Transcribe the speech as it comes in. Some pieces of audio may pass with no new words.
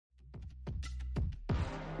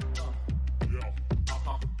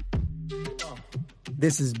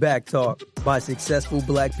This is Back Talk by Successful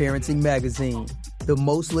Black Parenting Magazine, the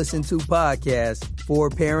most listened to podcast for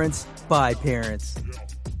parents by parents.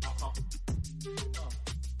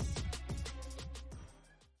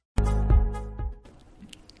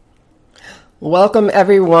 Welcome,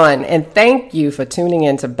 everyone, and thank you for tuning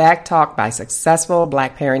in to Back Talk by Successful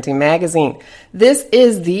Black Parenting Magazine. This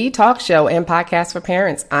is the talk show and podcast for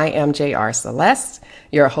parents. I am J.R. Celeste,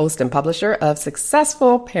 your host and publisher of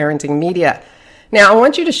Successful Parenting Media. Now, I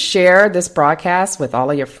want you to share this broadcast with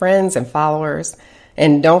all of your friends and followers,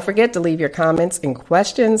 and don't forget to leave your comments and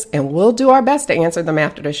questions, and we'll do our best to answer them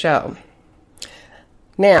after the show.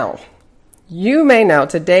 Now, you may know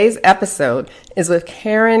today's episode is with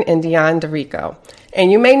Karen and Dion DeRico,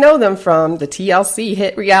 and you may know them from the TLC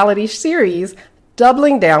hit reality series,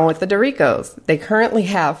 Doubling Down with the DeRicos. They currently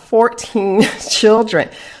have 14 children,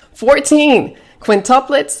 14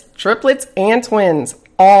 quintuplets, triplets, and twins,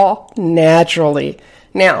 all naturally.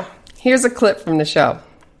 Now, here's a clip from the show.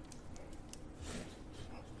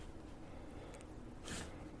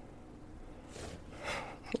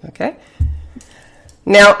 Okay.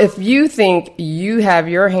 Now, if you think you have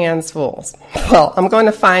your hands full, well, I'm going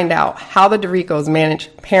to find out how the DeRicos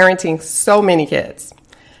manage parenting so many kids.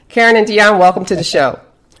 Karen and Dion, welcome to the show.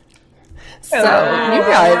 So, you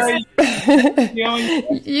guys,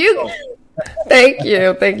 thank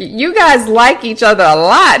you. You guys like each other a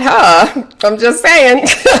lot, huh? I'm just saying.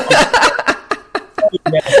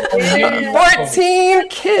 14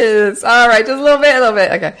 kids. All right, just a little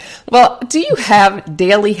bit. Okay. Well, do you have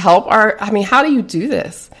daily help, or how do you do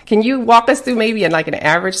this? Can you walk us through maybe an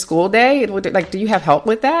average school day? Do you have help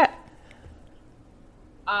with that?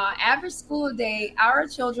 Average school day, our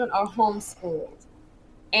children are homeschooled,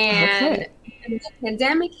 and when the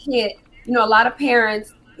pandemic hit, a lot of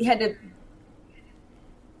parents had to.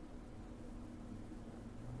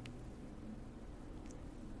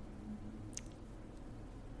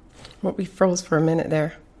 Well, we froze for a minute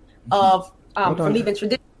there. From even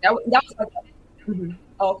tradition. That was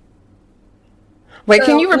Oh. Wait, so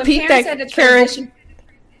can you repeat that, Karen?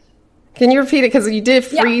 Can you repeat it? Because you did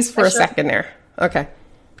freeze for a second there. Okay,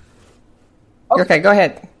 go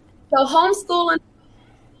ahead. So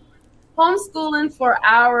homeschooling for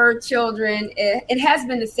our children, it has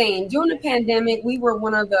been the same. During the pandemic, we were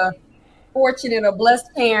one of the fortunate or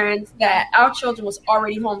blessed parents that our children was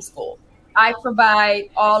already homeschooled. I provide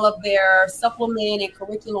all of their supplement and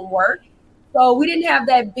curriculum work. So we didn't have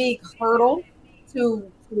that big hurdle to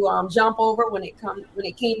jump over when it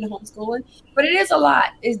came to homeschooling. But it is a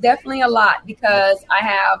lot. It's definitely a lot because I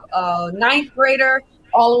have a 9th grader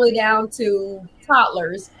all the way down to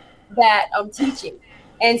toddlers that I'm teaching.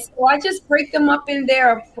 And so I just break them up in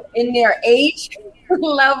their age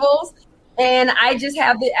levels. And I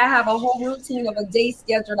have a whole routine of a day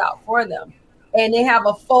scheduled out for them. And they have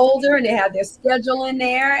a folder and they have their schedule in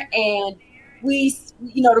there. And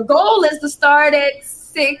the goal is to start at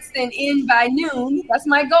 6 and end by noon. That's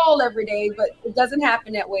my goal every day, but it doesn't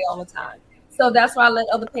happen that way all the time. So that's why I let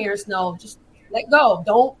other parents know, just let go.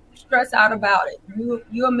 Don't stress out about it.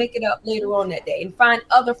 You'll make it up later on that day and find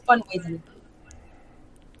other fun ways in it.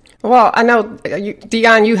 Well, I know,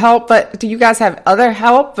 Dion, you help, but do you guys have other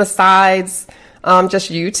help besides just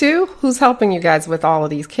you two? Who's helping you guys with all of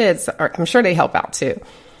these kids? I'm sure they help out too.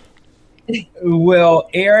 Well,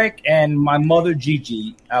 Eric and my mother,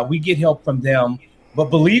 Gigi, we get help from them. But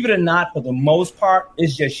believe it or not, for the most part,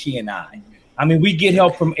 it's just she and I. We get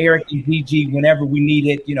help from Eric and Gigi whenever we need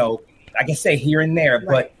it, I can say here and there. Right.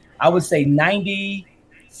 But I would say 97%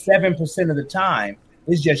 of the time,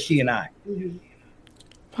 it's just she and I. Mm-hmm.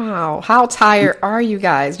 Wow. How tired are you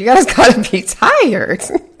guys? You guys got to be tired.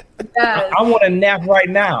 Yes. I want a nap right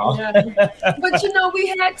now. Yeah. But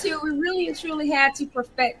we really and truly had to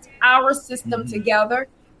perfect our system together,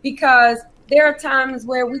 because there are times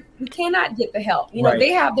where we cannot get the help. Right.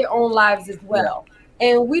 They have their own lives as well.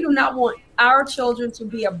 And we do not want our children to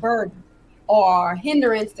be a burden or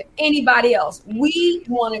hindrance to anybody else. We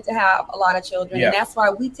wanted to have a lot of children, and that's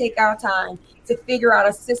why we take our time to figure out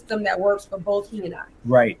a system that works for both he and I.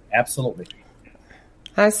 Right, absolutely.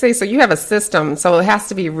 I see. So you have a system, so it has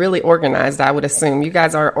to be really organized, I would assume. You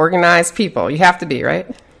guys are organized people. You have to be, right?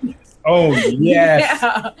 Oh, yes.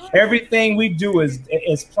 Yeah. Everything we do is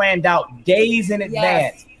planned out days in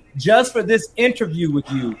advance. Just for this interview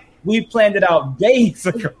with you, we planned it out days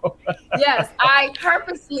ago. Yes, I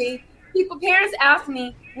purposely, parents ask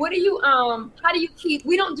me, how do you keep,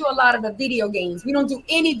 we don't do a lot of the video games. We don't do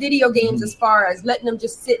any video games as far as letting them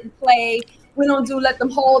just sit and play. We don't let them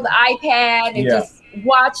hold the iPad and just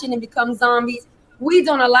watch it and become zombies. We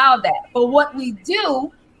don't allow that. But what we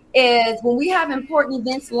do is when we have important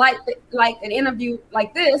events like an interview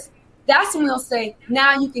like this, that's when we'll say,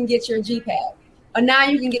 now you can get your GPad, or now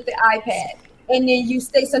you can get the iPad. And then you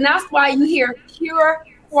stay. So that's why you hear pure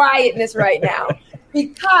quietness right now,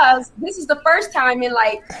 because this is the first time in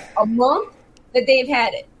like a month that they've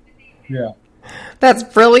had it. Yeah. That's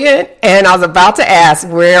brilliant. And I was about to ask,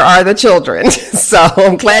 where are the children? So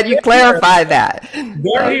I'm glad you clarified that.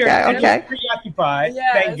 They're here. Okay. They're preoccupied.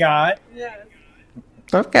 Yes. Thank God. Yes.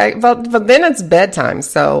 Okay. But then it's bedtime.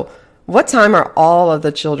 So what time are all of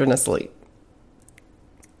the children asleep?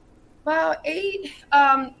 About 8.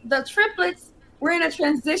 The triplets, we're in a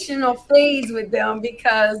transitional phase with them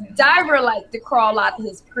because Diver liked to crawl out of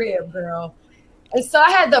his crib, girl. And so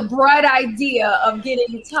I had the bright idea of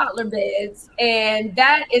getting toddler beds, and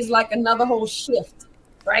that is like another whole shift,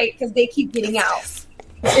 right? Because they keep getting out.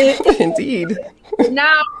 Indeed.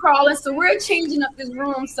 Now crawling, so we're changing up this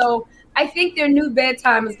room. So I think their new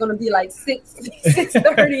bedtime is going to be like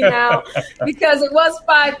 6:30 now, because it was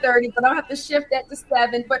 5:30, but I'll have to shift that to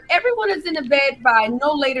 7. But everyone is in the bed by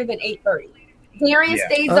no later than 8:30. Darian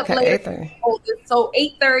stays up later, so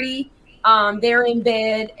 8:30. They're in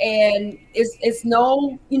bed, and it's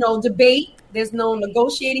no debate. There's no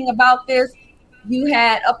negotiating about this. You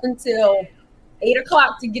had up until 8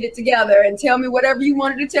 o'clock to get it together and tell me whatever you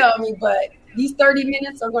wanted to tell me, but these 30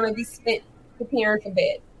 minutes are going to be spent preparing for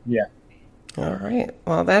bed. Yeah. All right.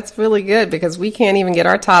 Well, that's really good, because we can't even get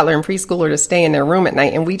our toddler and preschooler to stay in their room at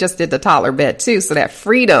night, and we just did the toddler bed too. So that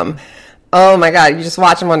freedom. Oh my God! You just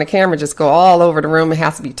watch them on the camera, just go all over the room. It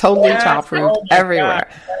has to be totally child-proof everywhere.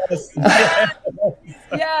 Yes.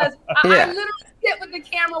 I literally sit with the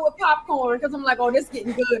camera with popcorn because I'm like, oh, this is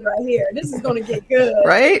getting good right here. This is going to get good.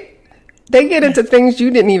 Right? They get into things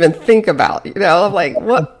you didn't even think about. I'm like,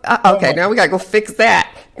 what? Okay, now we got to go fix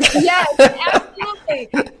that. Yes, absolutely.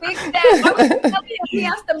 Fix that. I was telling you, he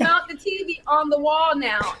has to mount the TV on the wall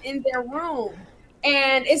now in their room.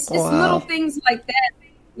 And it's just little things like that.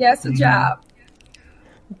 Yeah, it's a job.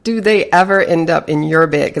 Do they ever end up in your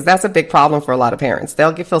bed? Because that's a big problem for a lot of parents.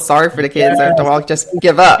 They'll feel sorry for the kids after all, just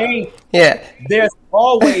give up. Yeah. There's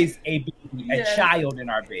always a child in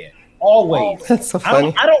our bed. Always. That's so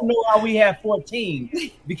funny. I don't know how we have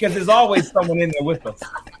 14, because there's always someone in there with us.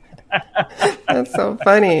 That's so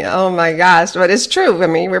funny. Oh my gosh. But it's true. I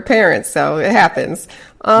mean, we're parents, so it happens.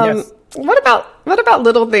 Yes. What about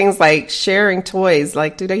little things like sharing toys?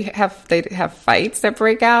 Like, do they have fights that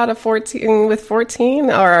break out at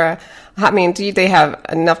 14? Or, I mean, do they have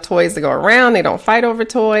enough toys to go around? They don't fight over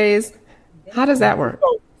toys? How does that work?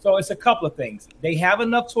 So it's a couple of things. They have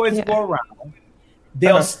enough toys to go around.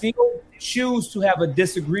 They'll still choose to have a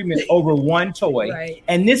disagreement over one toy. Right.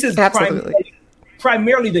 And this is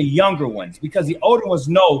primarily the younger ones, because the older ones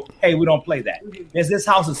know, hey, we don't play that. This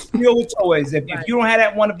house is filled with toys. If you don't have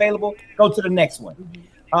that one available, go to the next one.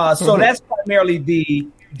 So that's primarily the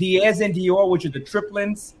Diaz and Dior, which are the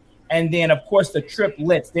triplets. And then, of course, the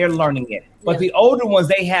triplets, they're learning it. But the older ones,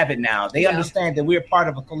 they have it now. They understand that we're part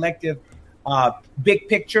of a collective big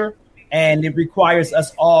picture. And it requires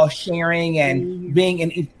us all sharing and being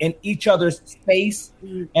in each other's space.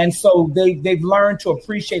 And so they've learned to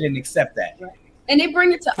appreciate and accept that. Right. And they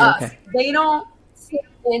bring it to us. They don't sit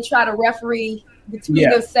and try to referee between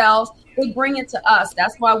themselves. They bring it to us.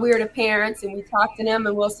 That's why we're the parents, and we talk to them,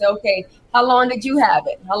 and we'll say, okay, how long did you have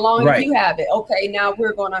it? How long did you have it? Okay, now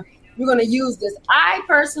we're gonna use this. I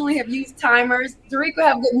personally have used timers. Dorico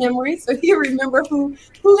have good memory, so he remember who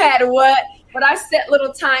had what. But I set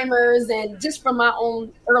little timers, and just from my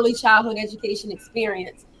own early childhood education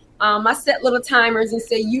experience, I set little timers and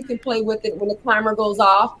say you can play with it. When the timer goes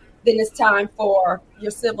off, then it's time for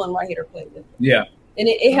your sibling right here to play with it. Yeah. And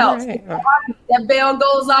it helps. Right. That bell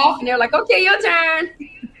goes off, and they're like, okay, your turn.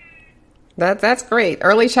 That's great.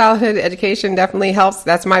 Early childhood education definitely helps.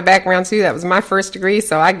 That's my background too. That was my first degree,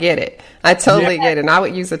 so I get it. I totally get it. And I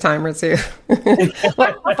would use a timer too.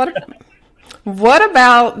 What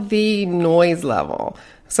about the noise level?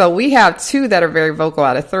 So we have 2 that are very vocal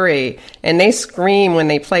out of 3, and they scream when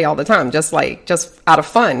they play all the time, just out of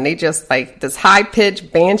fun. They just like this high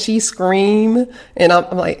pitched banshee scream, and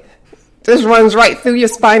I'm like, this runs right through your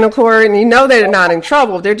spinal cord, and you know they're not in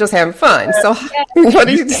trouble. They're just having fun. So what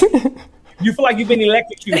do you do? You feel like you've been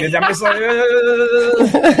electrocuted. I'm just like,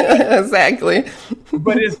 exactly.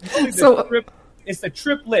 But it's really the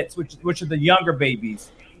triplets, which are the younger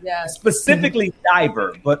babies. Yes. Specifically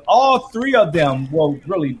Diver, but all 3 of them were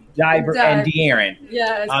really Diver and De'Aaron.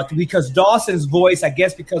 Yes. Because Dawson's voice, I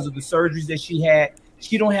guess because of the surgeries that she had,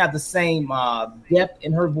 she don't have the same depth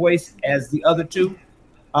in her voice as the other 2.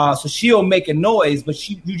 So she'll make a noise, but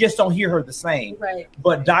you just don't hear her the same. Right.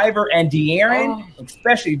 But Diver and De'Aaron,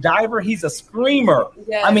 especially Diver, he's a screamer.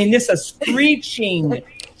 Yes. I mean, it's a screeching,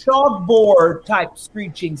 chalkboard type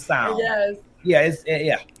screeching sound. Yes.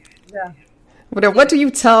 Yeah. But what do you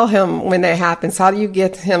tell him when that happens? How do you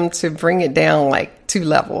get him to bring it down like 2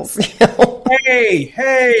 levels? Hey.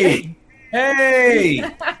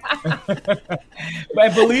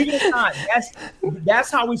 But believe it or not, that's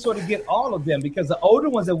how we sort of get all of them, because the older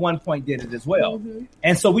ones at one point did it as well. Mm-hmm.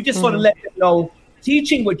 And so we just sort of let them know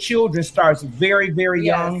teaching with children starts very, very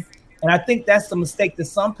young. And I think that's the mistake that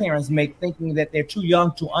some parents make, thinking that they're too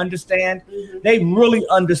young to understand. Mm-hmm. They really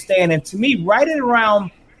understand. And to me, right at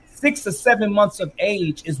around 6 or 7 months of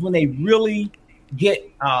age is when they really get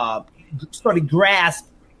sort of grasp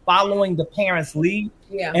following the parents' lead.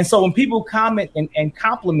 Yeah. And so when people comment and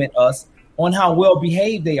compliment us on how well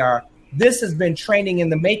behaved they are, this has been training in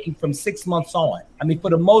the making from 6 months on. I mean, for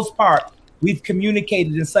the most part, we've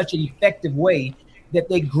communicated in such an effective way that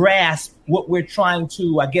they grasp what we're trying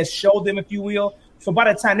to, I guess, show them, if you will. So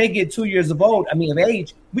by the time they get 2 years of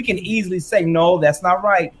age, we can easily say, no, that's not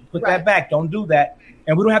right. Put that back. Don't do that.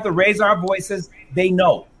 And we don't have to raise our voices. They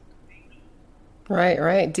know.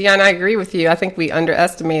 Right. Dion, I agree with you. I think we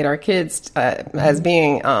underestimate our kids as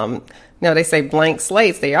being, they say blank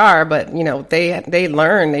slates. They are, but, they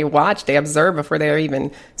learn, they watch, they observe before they're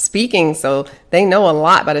even speaking. So they know a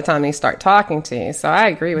lot by the time they start talking to you. So I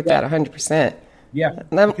agree with that 100%. Yeah.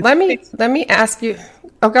 Let me ask you.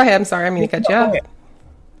 Oh, go ahead. I'm sorry. I mean to cut you off.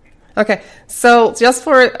 Okay. So just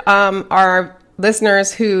for our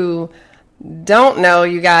listeners who don't know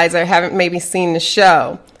you guys or haven't maybe seen the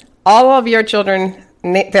show, all of your children,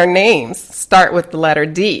 their names start with the letter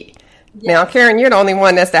D. Yeah. Now, Karen, you're the only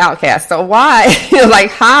one that's the outcast. So why?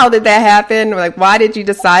 How did that happen? Why did you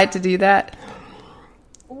decide to do that?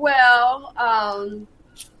 Well,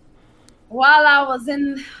 while I was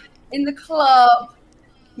in the club,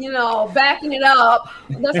 backing it up,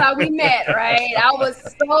 that's how we met, right? I was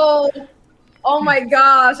so, oh my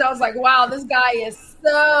gosh, I was like, wow, this guy is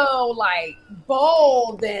so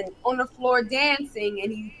bold and on the floor dancing,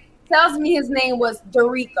 and he tells me his name was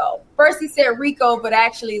Dorico. First he said Rico, but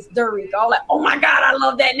actually it's Dorico. I'm like, oh my God, I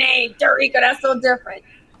love that name, Dorico. That's so different.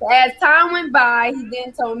 So as time went by, he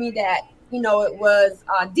then told me that, it was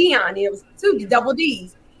Dion. It was 2 double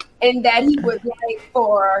D's. And that he would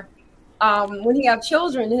for when he have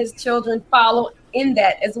children, his children follow in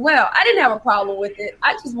that as well. I didn't have a problem with it.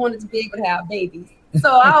 I just wanted to be able to have babies. So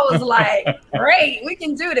I was like, great, we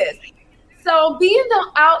can do this. So being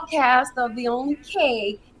the outcast of the only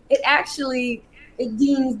K, it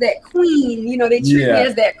deems that queen, they treat me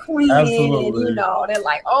as that queen. Absolutely. And, they're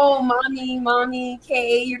like, oh, mommy,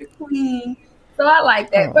 K, you're the queen. So I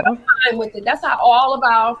like that, but I'm fine with it. That's how all of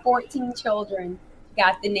our 14 children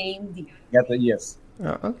got the name D. Yes.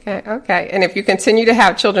 Oh, okay. And if you continue to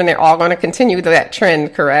have children, they're all going to continue that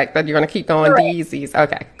trend, correct? That you're going to keep going D's.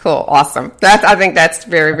 Okay, cool, awesome. I think that's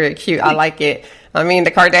very, very cute. I like it. I mean,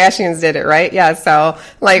 the Kardashians did it, right? Yeah. So,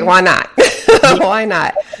 why not? Why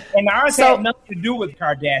not? And ours had nothing to do with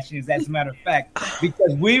Kardashians, as a matter of fact,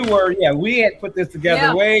 because we had put this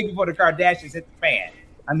together way before the Kardashians hit the fan.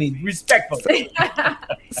 I mean, respectfully.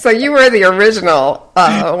 So you were the original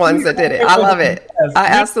ones that did it. I love it. I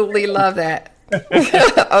absolutely love that.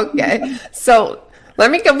 Okay. So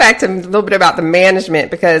let me go back to a little bit about the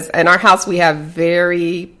management, because in our house we have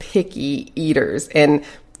very picky eaters and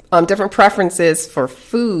different preferences for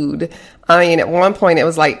food. I mean, at one point it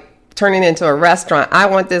was like turning into a restaurant. I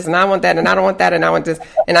want this and I want that and I don't want that and I want this.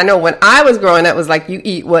 And I know when I was growing up, it was like you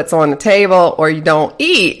eat what's on the table or you don't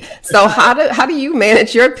eat. So how do you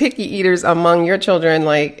manage your picky eaters among your children?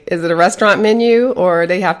 Is it a restaurant menu or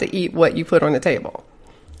they have to eat what you put on the table?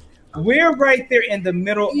 We're right there in the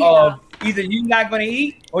middle of either you're not going to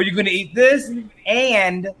eat or you're going to eat this,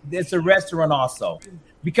 and it's a restaurant also.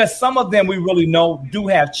 Because some of them we really know do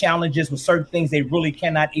have challenges with certain things they really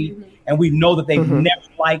cannot eat. And we know that they've never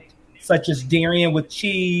liked, such as Darian with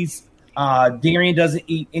cheese. Darian doesn't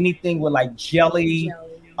eat anything with jelly.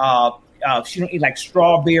 She don't eat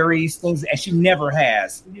strawberries, things, and she never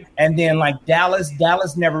has. And then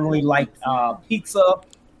Dallas never really liked pizza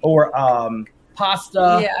or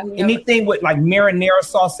pasta, anything with marinara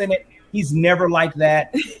sauce in it. He's never liked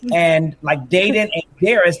that. And Dayton and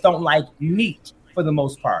Darius don't like meat for the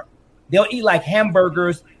most part. They'll eat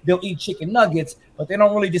hamburgers, they'll eat chicken nuggets, but they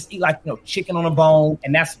don't really just eat chicken on a bone.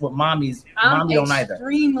 And that's what mommy don't either.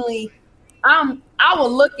 I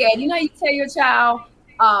will look at, you tell your child,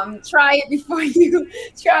 try it before you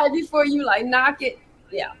knock it.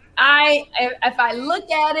 Yeah. If I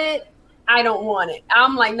look at it I don't want it.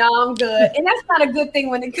 I'm like, no, I'm good. And that's not a good thing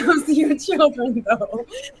when it comes to your children, though.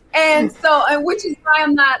 And which is why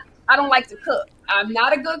I don't like to cook. I'm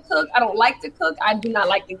not a good cook. I don't like to cook. I do not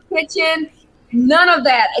like the kitchen. None of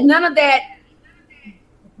that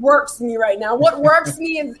works me right now. What works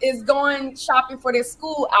me is going shopping for their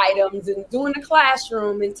school items and doing the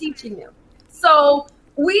classroom and teaching them. So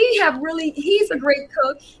he's a great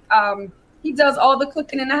cook. He does all the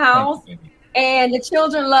cooking in the house. And the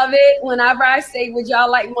children love it. Whenever I say, would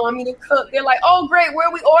y'all like mommy to cook? They're like, oh, great. Where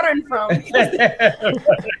are we ordering from?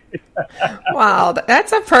 Wow.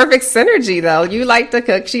 That's a perfect synergy, though. You like to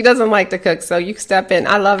cook. She doesn't like to cook. So you step in.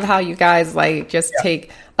 I love how you guys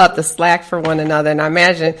take up the slack for one another. And I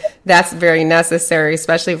imagine that's very necessary,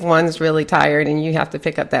 especially if one's really tired and you have to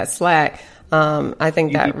pick up that slack. I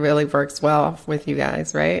think that really works well with you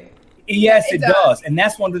guys, right? Yes, it does. And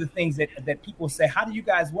that's one of the things that people say, how do you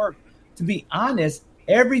guys work? To be honest,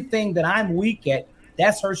 everything that I'm weak at,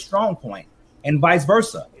 that's her strong point, and vice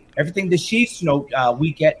versa. Everything that she's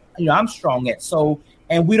weak at, I'm strong at. So,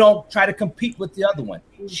 and we don't try to compete with the other one.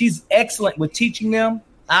 She's excellent with teaching them.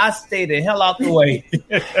 I stay the hell out the way.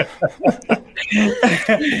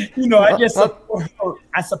 I just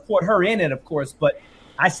support her in it, of course, but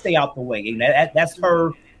I stay out the way. That's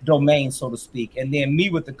her domain, so to speak. And then me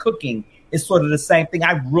with the cooking is sort of the same thing.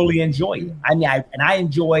 I really enjoy it. I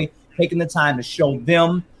enjoy taking the time to show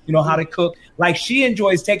them, how to cook. Like she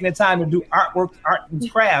enjoys taking the time to do art and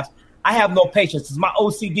crafts. I have no patience. Does my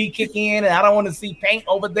OCD kick in and I don't want to see paint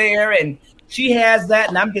over there? And she has that,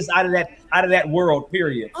 and I'm just out of that world,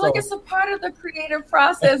 period. Like it's a part of the creative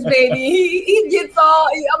process, baby. He gets all,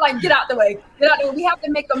 I'm like, get out the way. We have to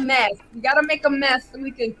make a mess. We got to make a mess so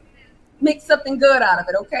we can make something good out of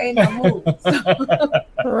it, okay? Now move.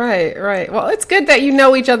 Right. Well, it's good that you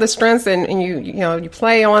know each other's strengths and you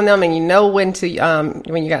play on them and you know when you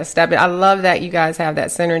got to step in. I love that you guys have that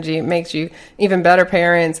synergy. It makes you even better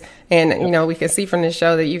parents. And, we can see from the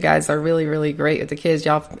show that you guys are really, really great with the kids.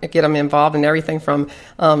 Y'all get them involved in everything from,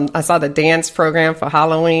 I saw the dance program for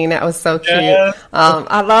Halloween. That was so cute. Yeah.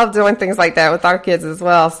 I love doing things like that with our kids as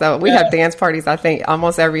well. So we have dance parties, I think,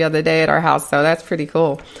 almost every other day at our house. So that's pretty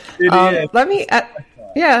cool. You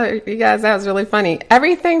guys, that was really funny.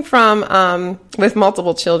 Everything from with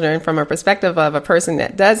multiple children, from a perspective of a person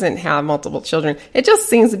that doesn't have multiple children, it just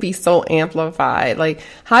seems to be so amplified. Like,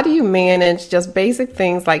 how do you manage just basic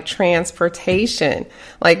things like transportation?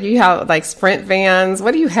 Like, you have like Sprint vans.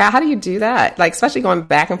 What do you have? How do you do that? Like, especially going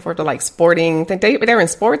back and forth to like sporting. They're in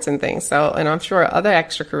sports and things. So, and I'm sure other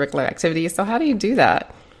extracurricular activities. So, how do you do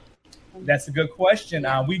that? That's a good question.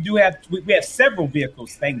 We have several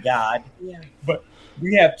vehicles, thank God. Yeah. But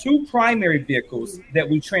we have two primary vehicles that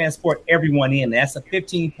we transport everyone in. That's a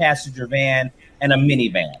 15-passenger van and a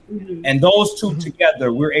minivan. Mm-hmm. And those two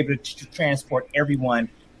together, we're able to transport everyone.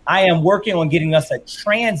 I am working on getting us a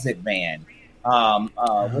transit van.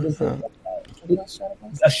 What is it?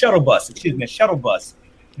 A shuttle bus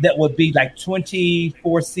that would be like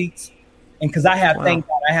 24 seats. And because I have, thank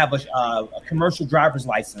God, I have a commercial driver's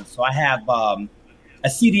license. So I have a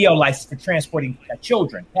CDL license for transporting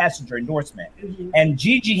children, passenger endorsement. Mm-hmm. And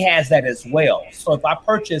Gigi has that as well. So if I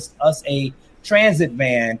purchased us a transit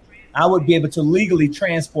van, I would be able to legally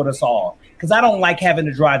transport us all. Because I don't like having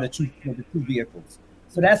to drive the two vehicles.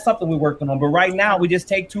 So that's something we're working on. But right now, we just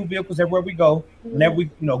take two vehicles everywhere we go, whenever we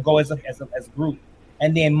go as a group.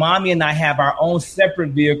 And then mommy and I have our own separate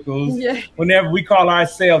vehicles. Yeah. Whenever we call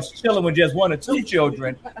ourselves chilling with just one or two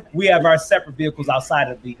children, we have our separate vehicles outside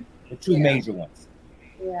of the two major ones.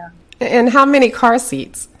 Yeah. And how many car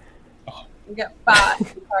seats? We got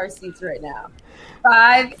 5 car seats right now.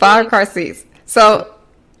 5 car seats. So,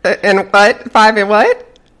 and what? 5 and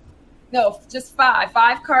what? No, just 5.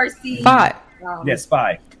 5 car seats. 5. Yes,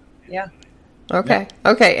 5. Yeah. Okay.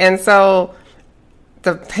 Yeah. Okay. And so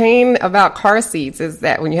the pain about car seats is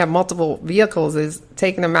that when you have multiple vehicles is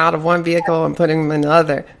taking them out of one vehicle and putting them in the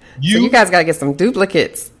other. So you guys got to get some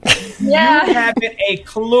duplicates. Yeah. You haven't a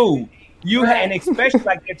clue. And especially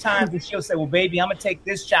like there are times that she'll say, well, baby, I'm going to take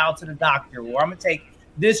this child to the doctor, or I'm going to take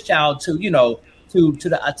this child to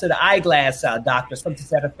the eyeglass doctor, something to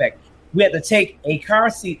that effect. We have to take a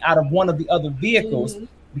car seat out of one of the other vehicles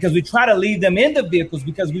because we try to leave them in the vehicles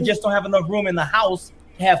because we just don't have enough room in the house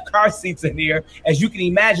to have car seats in here. As you can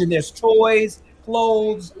imagine, there's toys,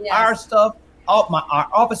 clothes, our stuff, our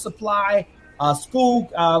office supply,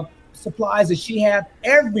 school supplies that she has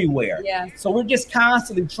everywhere. Yeah. So we're just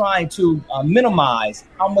constantly trying to minimize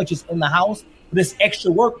how much is in the house for this extra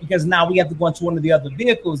work, because now we have to go into one of the other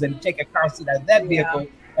vehicles and take a car seat out of that vehicle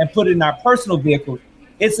and put it in our personal vehicle.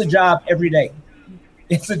 It's a job every day.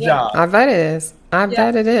 It's a job. I bet it is. I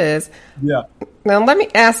bet it is. Yeah. Now, let me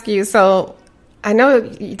ask you, so I know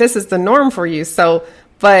this is the norm for you,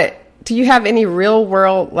 but do you have any real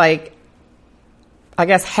world, like, I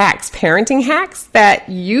guess, parenting hacks that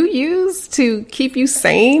you use to keep you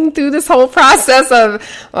sane through this whole process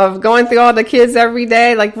of going through all the kids every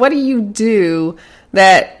day? Like, what do you do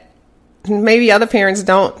that maybe other parents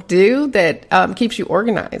don't do that keeps you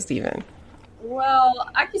organized even? Well,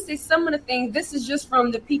 I can say some of the things, this is just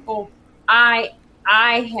from the people I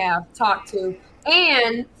have talked to,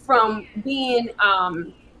 and from being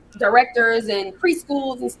directors and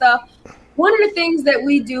preschools and stuff. One of the things that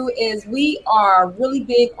we do is we are really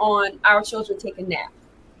big on our children taking naps.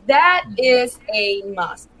 That is a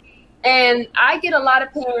must. And I get a lot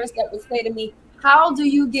of parents that would say to me, how do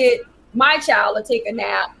you get my child to take a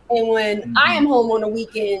nap? And when I am home on the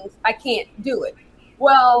weekends, I can't do it.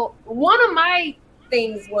 Well, one of my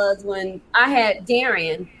things was when I had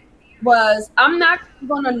Darian was I'm not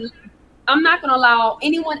going to allow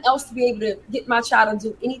anyone else to be able to get my child to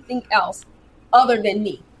do anything else other than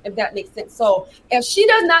me, if that makes sense. So if she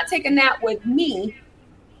does not take a nap with me,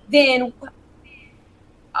 then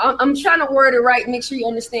I'm trying to word it right, make sure you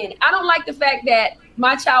understand it. I don't like the fact that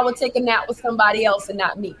my child will take a nap with somebody else and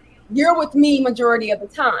not me. You're with me majority of the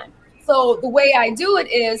time. So the way I do it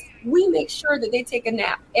is we make sure that they take a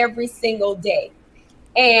nap every single day.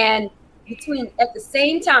 And at the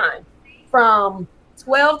same time, from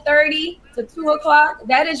 12:30 to 2 o'clock,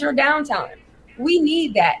 that is your downtime. We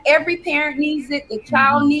need that. Every parent needs it. The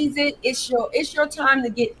child needs it. It's your time to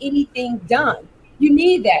get anything done. You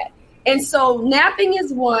need that. And so napping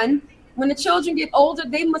is one. When the children get older,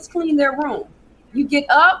 they must clean their room. You get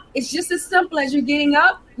up, it's just as simple as you getting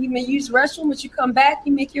up. You may use the restroom, but you come back,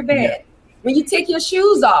 you make your bed. Yeah. When you take your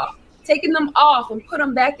shoes off, taking them off and put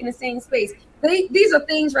them back in the same space. These are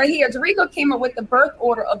things right here. Dorico came up with the birth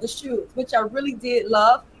order of the shoes, which I really did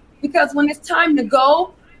love, because when it's time to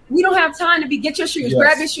go, we don't have time to get your shoes,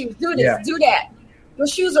 grab your shoes, do this, do that. Your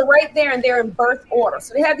shoes are right there and they're in birth order.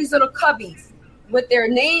 So they have these little cubbies with their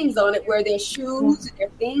names on it where their shoes and their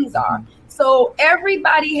things are. So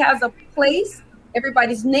everybody has a place.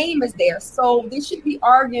 Everybody's name is there. So they should be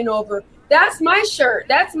arguing over, that's my shirt,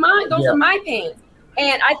 that's mine, those are my pants.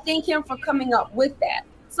 And I thank him for coming up with that.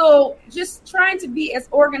 So just trying to be as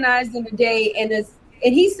organized in the day, and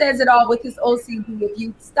he says it all with his OCD. If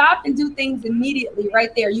you stop and do things immediately right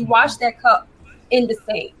there, you wash that cup in the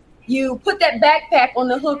sink. You put that backpack on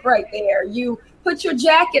the hook right there. You put your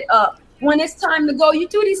jacket up. When it's time to go, you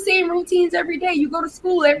do these same routines every day. You go to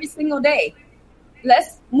school every single day.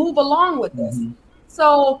 Let's move along with this.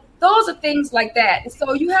 So those are things like that.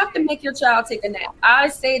 So you have to make your child take a nap. I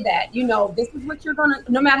say that, this is what you're going to,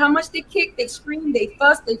 no matter how much they kick, they scream, they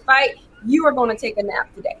fuss, they fight, you are going to take a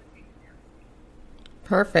nap today.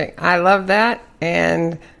 Perfect. I love that.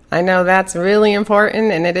 And I know that's really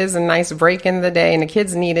important, and it is a nice break in the day, and the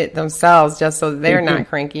kids need it themselves just so they're not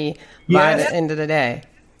cranky by the end of the day.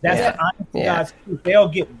 That's the honest God's truth. They'll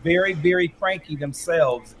get very, very cranky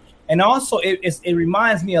themselves. And also, it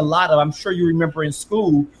reminds me a lot of, I'm sure you remember in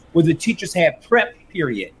school, where the teachers had prep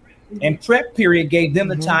period. And prep period gave them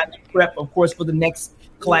the time to prep, of course, for the next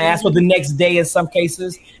class or the next day in some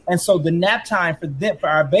cases. And so the nap time for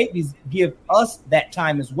our babies, give us that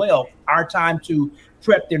time as well, our time to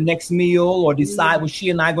prep their next meal or decide what she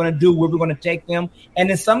and I are going to do, where we're going to take them. And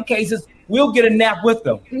in some cases, we'll get a nap with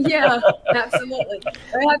them. Yeah, absolutely.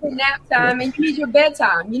 They have a nap time, and you need your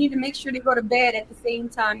bedtime. You need to make sure they go to bed at the same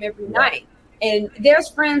time every night. And there's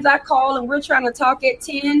friends I call, and we're trying to talk at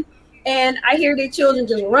 10, and I hear their children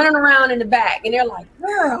just running around in the back, and they're like,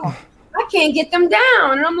 girl, I can't get them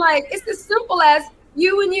down. And I'm like, it's as simple as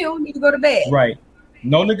you need to go to bed. Right.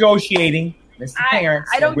 No negotiating. It's the parents.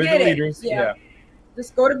 I don't get the leaders. it. Yeah.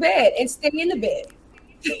 Just go to bed and stay in the bed.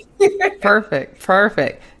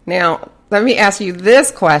 Perfect. Now, let me ask you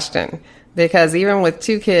this question, because even with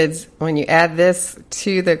 2 kids, when you add this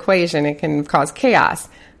to the equation, it can cause chaos.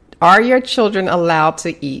 Are your children allowed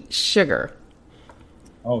to eat sugar?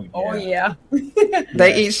 Oh, yeah.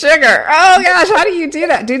 They eat sugar. Oh, gosh. How do you do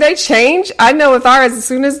that? Do they change? I know with ours, as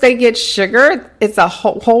soon as they get sugar, it's a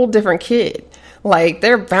whole different kid. Like,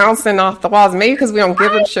 they're bouncing off the walls. Maybe because we don't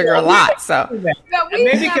give them sugar a lot. So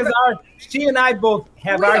maybe because she and I both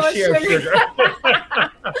have our share of sugar.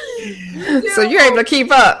 So you're able to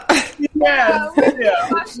keep up. Yeah.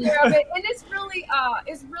 My share of it. And it's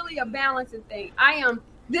really a balancing thing.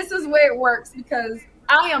 This is where it works, because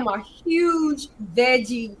I am a huge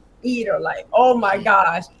veggie eater. Like, oh my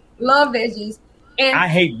gosh, love veggies. And I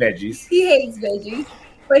hate veggies. He hates veggies,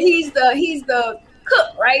 but he's the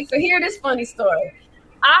cook, right? So hear this funny story.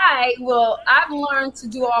 I've learned to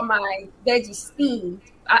do all my veggies steamed.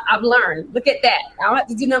 I've learned. Look at that. I don't have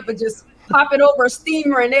to do nothing but just pop it over a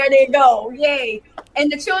steamer and there they go. Yay.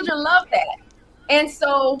 And the children love that. And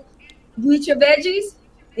so you eat your veggies,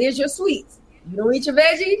 here's your sweets. You don't eat your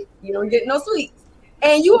veggies, you don't get no sweets.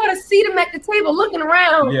 And you ought to see them at the table looking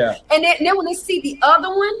around. Yeah. And then when they see the other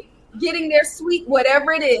one getting their sweet,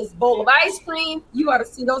 whatever it is, bowl of ice cream, you ought to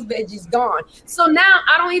see those veggies gone. So now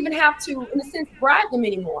I don't even have to, in a sense, bribe them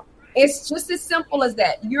anymore. It's just as simple as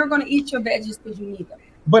that. You're going to eat your veggies because you need them.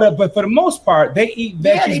 But for the most part, they eat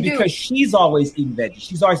veggies they because she's always eating veggies.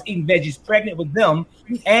 She's always eating veggies, pregnant with them.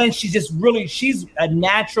 And she's a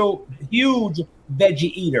natural, huge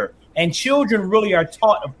veggie eater. And children really are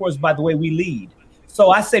taught, of course, by the way we lead.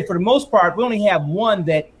 So I say for the most part, we only have one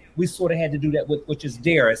that we sort of had to do that with, which is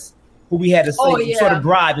Darius, who we had to sort of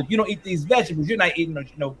bribe. If you don't eat these vegetables, you're not eating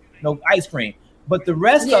no ice cream. But the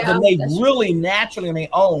rest of them, they really naturally on their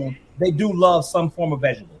own, they do love some form of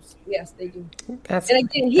vegetables. Yes, they do. And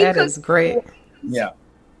again, that is great. Yeah.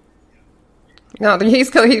 No, please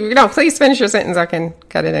finish your sentence. I can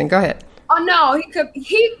cut it in. Go ahead. Oh no,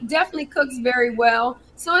 he definitely cooks very well.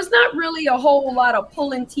 So it's not really a whole lot of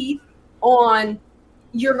pulling teeth on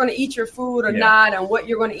you're going to eat your food or not and what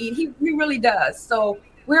you're going to eat. He really does. So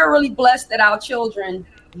we're really blessed that our children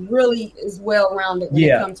really is well-rounded when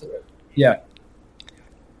it comes to it. Yeah.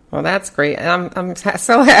 Well, that's great. I'm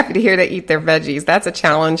so happy to hear they eat their veggies. That's a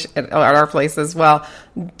challenge at our place as well.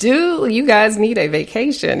 Do you guys need a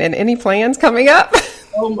vacation and any plans coming up?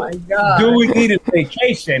 Oh my God. Do we need a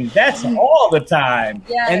vacation? That's all the time.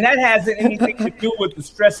 Yes. And that hasn't anything to do with the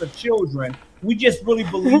stress of children. We just really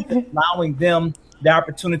believe in allowing them the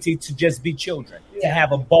opportunity to just be children, to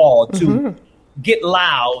have a ball, to get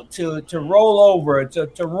loud, to roll over,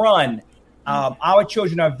 to run. Our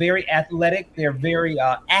children are very athletic. They're very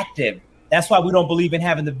active. That's why we don't believe in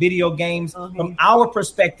having the video games. From our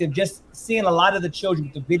perspective, just seeing a lot of the children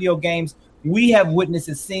with the video games, we have witnessed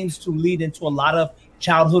it seems to lead into a lot of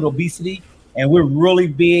childhood obesity. And we're really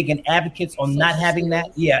big and advocates on not having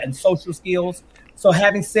that. Yeah, and social skills. So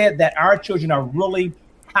having said that, our children are really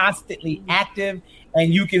constantly active,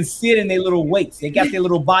 and you can see it in their little weights. They got their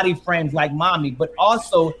little body frames like mommy, but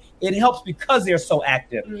also it helps because they're so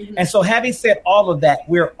active. And so having said all of that,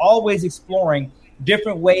 we're always exploring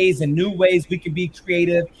different ways and new ways we can be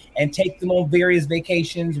creative and take them on various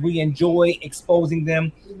vacations. We enjoy exposing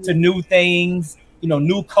them to new things,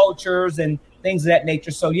 new cultures and things of that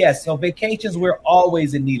nature. So yes, so vacations, we're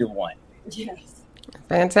always in need of one. Yes.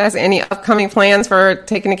 Fantastic. Any upcoming plans for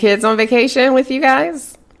taking the kids on vacation with you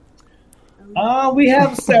guys? We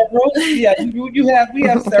have several. Yeah, we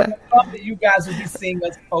have several that you guys will be seeing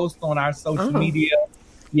us post on our social media.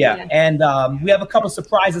 Yeah, and we have a couple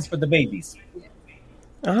surprises for the babies.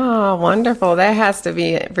 Oh, wonderful. That has to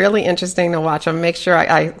be really interesting to watch. I'll make sure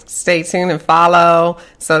I stay tuned and follow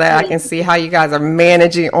so that I can see how you guys are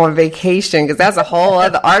managing on vacation, because that's a whole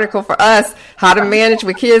other article for us, how to manage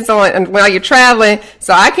with kids while you're traveling.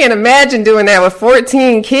 So I can't imagine doing that with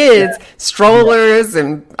 14 kids, strollers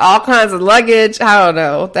and all kinds of luggage. I don't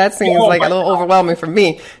know. That seems like a little overwhelming for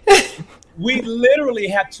me. We literally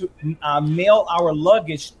have to mail our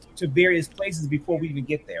luggage to various places before we even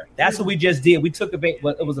get there. That's what we just did. We took it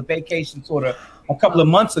was a vacation sort of a couple of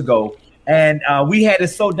months ago, and we had it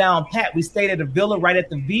so down pat. We stayed at a villa right at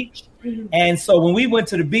the beach, and so when we went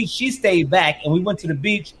to the beach, she stayed back, and we went to the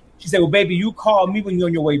beach. She said, "Well, baby, you call me when you're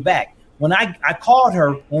on your way back." When I called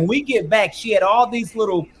her, when we get back, she had all these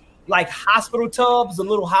little like hospital tubs, the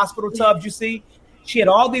little hospital tubs you see. She had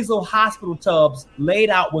all these little hospital tubs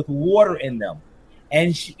laid out with water in them.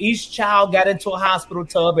 And each child got into a hospital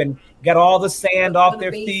tub and got all the sand off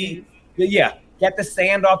their feet. Yeah, got the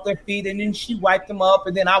sand off their feet. And then she wiped them up.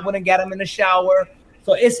 And then I went and got them in the shower.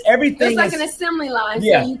 So it's everything. It's like an assembly line.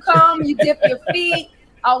 Yeah. So you come, you dip your feet.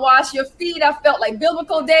 I wash your feet. I felt like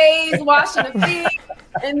biblical days washing the feet.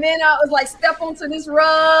 And then I was like, step onto this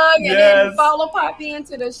rug and then follow Poppy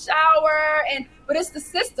into the shower. But it's the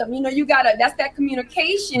system. You got to, that's that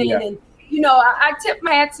communication. Yeah. And I tip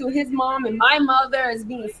my hat to his mom and my mother as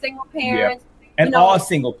being single parents. Yeah. And all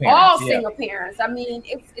single parents. All single parents. I mean,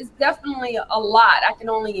 it's definitely a lot.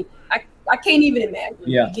 I can't even imagine,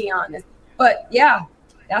 to be honest. But yeah,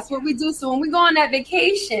 that's what we do. So when we go on that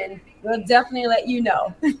vacation, we'll definitely let you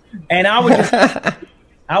know. And I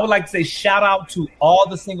would like to say shout out to all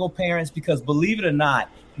the single parents, because believe it or not,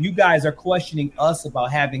 you guys are questioning us about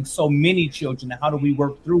having so many children. How do we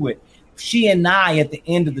work through it? She and I, at the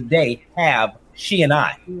end of the day, have she and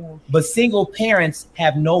I. Yeah. But single parents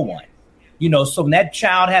have no one. So when that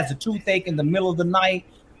child has a toothache in the middle of the night,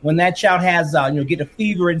 when that child has, get a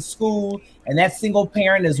fever in school, and that single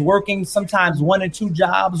parent is working sometimes 1 and 2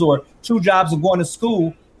 jobs, or 2 jobs and going to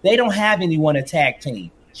school, they don't have anyone to tag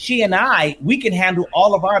team. She and I, we can handle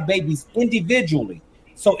all of our babies individually.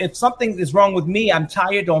 So if something is wrong with me, I'm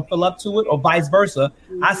tired, don't feel up to it, or vice versa,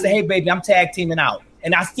 I say, hey, baby, I'm tag teaming out.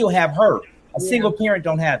 And I still have her. A single parent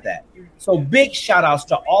don't have that. So big shout outs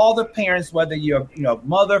to all the parents, whether you're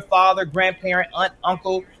mother, father, grandparent, aunt,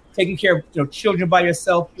 uncle, taking care of children by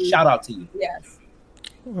yourself. Shout out to you. Yes.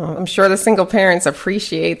 Well, I'm sure the single parents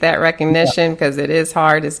appreciate that recognition because it is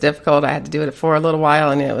hard. It's difficult. I had to do it for a little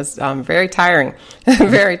while, and it was very tiring,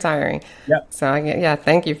 very tiring. Yep. So,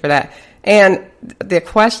 thank you for that. And the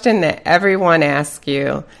question that everyone asks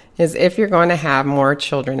you is if you're going to have more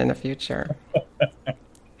children in the future.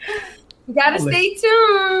 You got to stay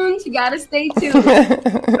tuned. You got to stay tuned.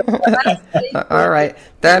 All right.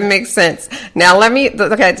 That makes sense. Now,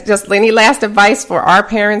 just any last advice for our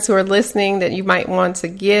parents who are listening that you might want to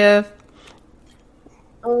give?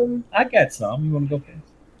 I got some. You want to go first?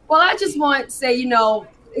 Well, I just want to say,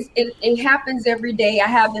 it happens every day. I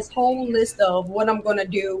have this whole list of what I'm going to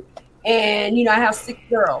do. And, I have 6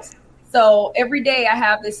 girls. So every day I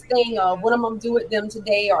have this thing of what I'm going to do with them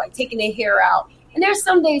today, or like taking their hair out. And there's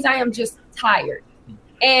some days I am just tired.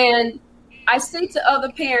 And I say to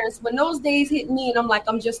other parents, when those days hit me and I'm like,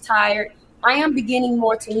 I'm just tired, I am beginning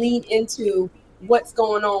more to lean into what's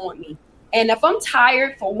going on with me. And if I'm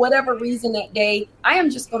tired for whatever reason that day, I am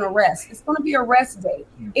just going to rest. It's going to be a rest day.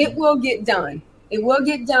 It will get done. It will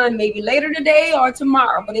get done maybe later today or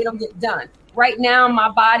tomorrow, but it'll get done. Right now, my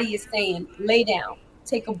body is saying, lay down,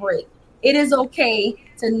 take a break. It is okay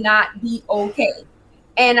to not be okay.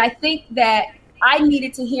 And I think that I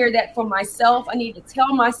needed to hear that for myself. I needed to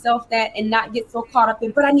tell myself that and not get so caught up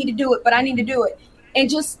in, but I need to do it. And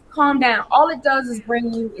just calm down. All it does is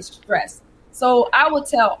bring you is stress. So I would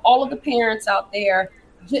tell all of the parents out there,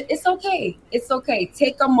 it's okay. It's okay.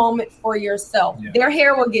 Take a moment for yourself. Yeah. Their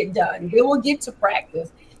hair will get done. They will get to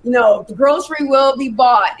practice. The grocery will be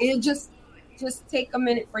bought. It just take a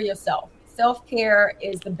minute for yourself. Self-care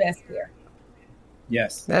is the best care.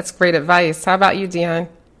 Yes. That's great advice. How about you, Dion?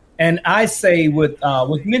 And I say with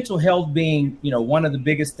mental health being, one of the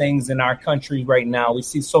biggest things in our country right now, we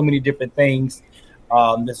see so many different things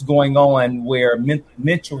that's going on where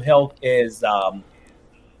mental health is on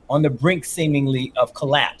the brink seemingly of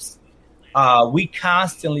collapse. We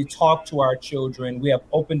constantly talk to our children. We have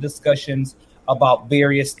open discussions about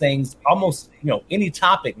various things, almost, any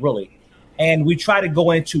topic really. And we try to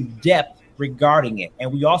go into depth regarding it.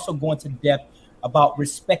 And we also go into depth about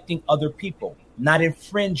respecting other people, not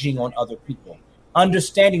infringing on other people,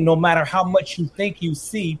 understanding no matter how much you think you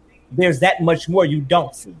see, there's that much more you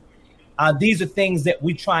don't see. These are things that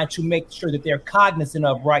we try to make sure that they're cognizant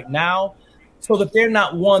of right now, so that they're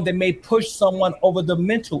not one that may push someone over the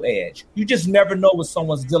mental edge. You just never know what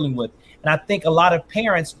someone's dealing with. And I think a lot of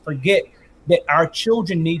parents forget that our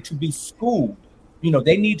children need to be schooled.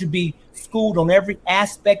 They need to be schooled on every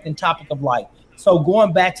aspect and topic of life. So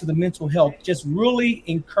going back to the mental health, just really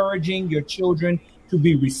encouraging your children to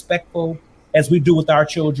be respectful, as we do with our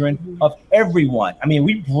children, of everyone. I mean,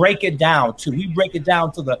 we break it down to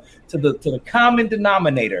the common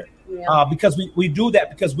denominator, because we do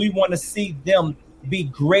that because we want to see them be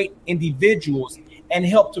great individuals and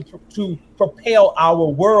help to propel our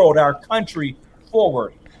world, our country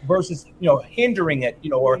forward, versus hindering it,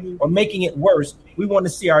 or making it worse. We want to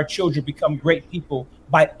see our children become great people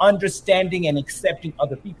by understanding and accepting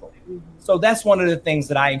other people. So that's one of the things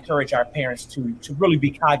that I encourage our parents to really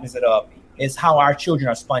be cognizant of, is how our children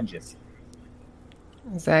are sponges.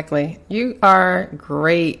 Exactly. You are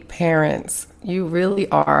great parents. You really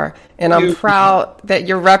are. And I'm proud that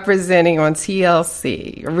you're representing on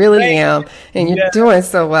TLC. I really am. And you're doing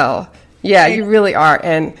so well. Yeah, you really are.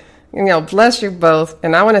 And bless you both.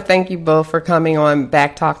 And I want to thank you both for coming on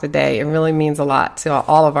Back Talk today. It really means a lot to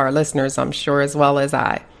all of our listeners, I'm sure, as well as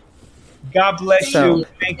I. God bless you.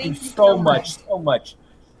 Thank you so much.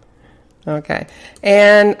 Okay.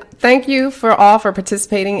 And thank you for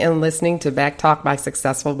participating and listening to Back Talk by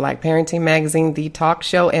Successful Black Parenting Magazine, the talk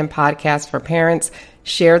show and podcast for parents.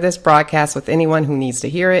 Share this broadcast with anyone who needs to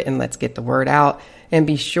hear it, and let's get the word out. And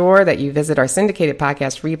be sure that you visit our syndicated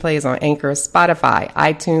podcast replays on Anchor, Spotify,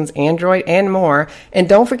 iTunes, Android, and more. And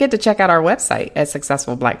don't forget to check out our website at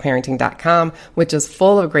successfulblackparenting.com, which is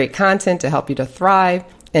full of great content to help you to thrive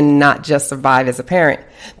and not just survive as a parent.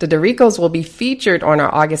 The Doricos will be featured on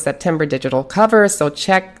our August-September digital cover, so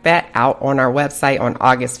check that out on our website on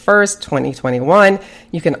August 1st, 2021.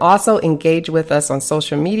 You can also engage with us on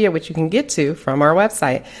social media, which you can get to from our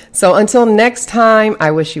website. So until next time,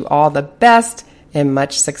 I wish you all the best. and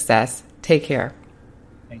much success. Take care.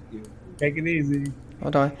 Thank you. Take it easy.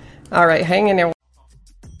 Hold on. All right, hang in there.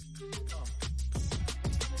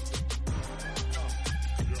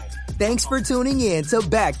 Thanks for tuning in to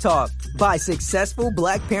Back Talk by Successful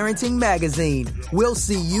Black Parenting Magazine. We'll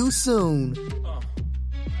see you soon.